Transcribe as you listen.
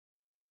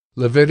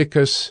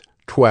Leviticus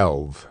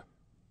 12.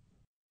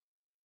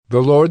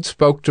 The Lord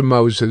spoke to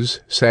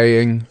Moses,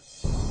 saying,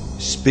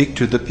 Speak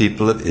to the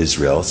people of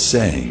Israel,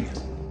 saying,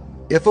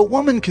 If a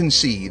woman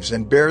conceives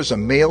and bears a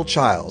male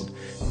child,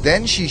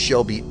 then she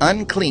shall be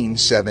unclean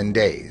 7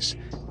 days,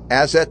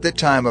 as at the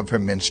time of her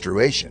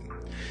menstruation.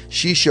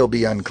 She shall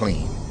be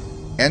unclean.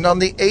 And on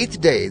the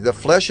 8th day the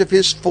flesh of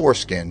his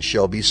foreskin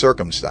shall be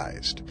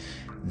circumcised.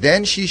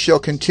 Then she shall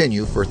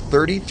continue for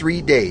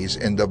 33 days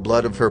in the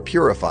blood of her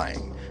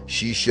purifying.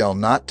 She shall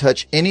not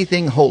touch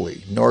anything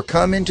holy, nor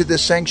come into the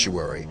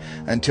sanctuary,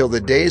 until the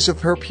days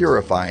of her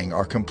purifying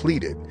are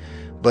completed.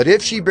 But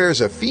if she bears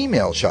a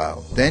female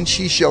child, then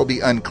she shall be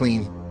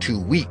unclean 2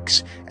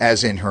 weeks,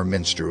 as in her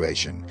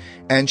menstruation,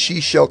 and she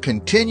shall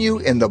continue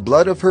in the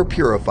blood of her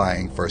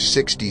purifying for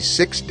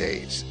 66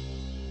 days.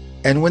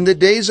 And when the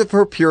days of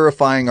her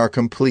purifying are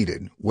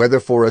completed, whether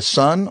for a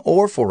son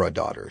or for a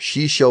daughter,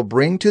 she shall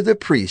bring to the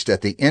priest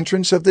at the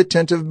entrance of the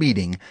tent of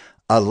meeting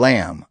a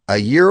lamb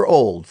 1 year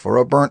old for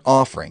a burnt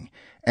offering,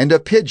 and a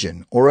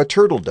pigeon or a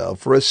turtle-dove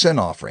for a sin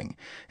offering.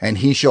 And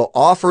he shall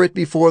offer it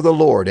before the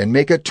Lord, and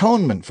make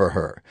atonement for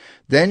her.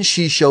 Then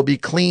she shall be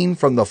clean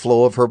from the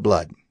flow of her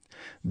blood.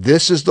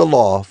 This is the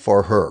law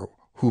for her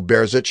who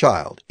bears a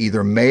child,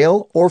 either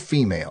male or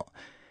female.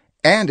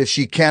 And if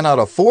she cannot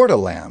afford a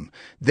lamb,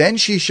 then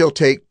she shall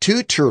take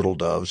 2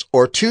 turtle-doves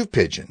or 2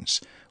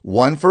 pigeons,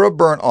 one for a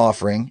burnt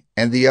offering,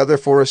 and the other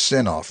for a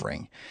sin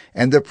offering.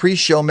 And the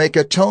priest shall make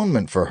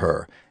atonement for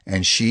her,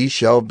 and she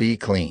shall be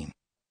clean.